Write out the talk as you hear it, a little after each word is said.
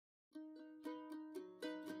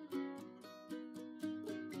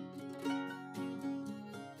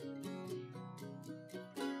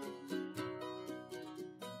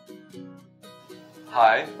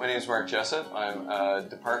Hi, my name is Mark Jessop. I'm a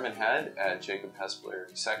department head at Jacob Hespeler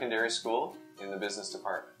Secondary School in the business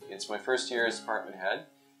department. It's my first year as department head,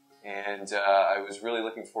 and I was really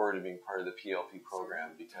looking forward to being part of the PLP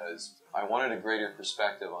program because I wanted a greater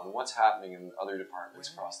perspective on what's happening in other departments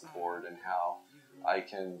across the board and how I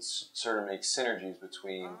can sort of make synergies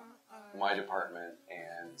between my department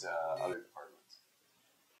and other departments.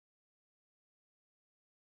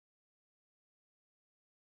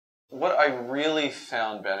 What I really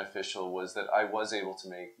found beneficial was that I was able to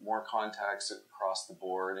make more contacts across the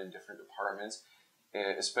board in different departments,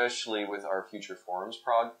 especially with our Future Forums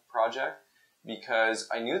project, because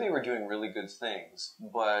I knew they were doing really good things,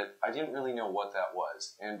 but I didn't really know what that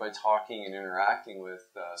was. And by talking and interacting with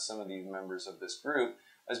some of the members of this group,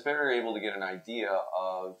 I was better able to get an idea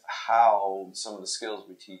of how some of the skills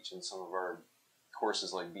we teach in some of our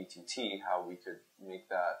courses like BTT, how we could make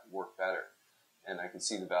that work better. And I could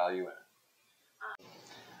see the value in it.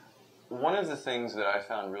 One of the things that I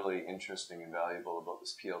found really interesting and valuable about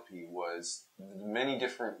this PLP was the many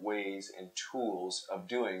different ways and tools of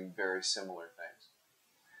doing very similar things.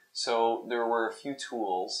 So there were a few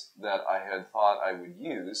tools that I had thought I would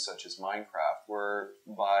use, such as Minecraft, where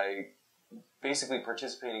by basically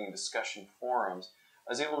participating in discussion forums,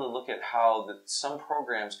 I was able to look at how some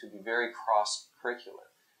programs could be very cross-curricular,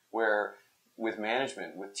 where with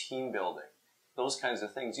management, with team building, those kinds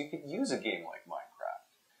of things, you could use a game like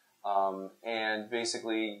Minecraft and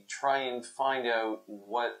basically try and find out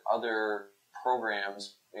what other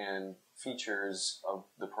programs and features of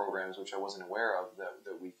the programs which I wasn't aware of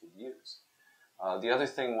that we could use. The other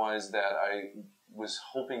thing was that I was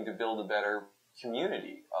hoping to build a better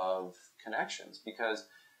community of connections, because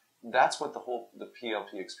that's what the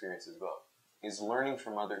PLP experience is about, is learning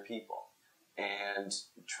from other people and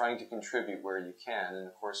trying to contribute where you can. And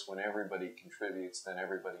of course, when everybody contributes, then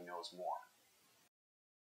everybody knows more.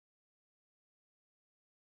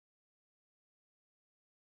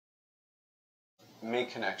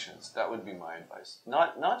 Make connections. That would be my advice.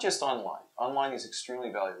 Not just online. Online is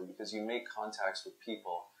extremely valuable because you make contacts with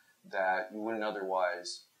people that you wouldn't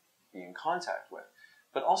otherwise be in contact with.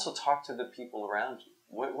 But also talk to the people around you.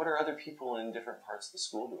 What are other people in different parts of the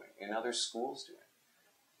school doing, in other schools doing?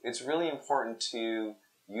 It's really important to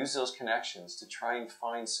use those connections to try and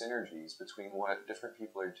find synergies between what different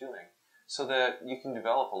people are doing so that you can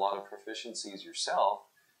develop a lot of proficiencies yourself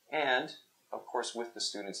and, of course, with the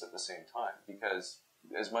students at the same time. Because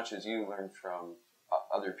as much as you learn from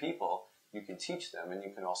other people, you can teach them and you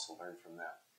can also learn from them.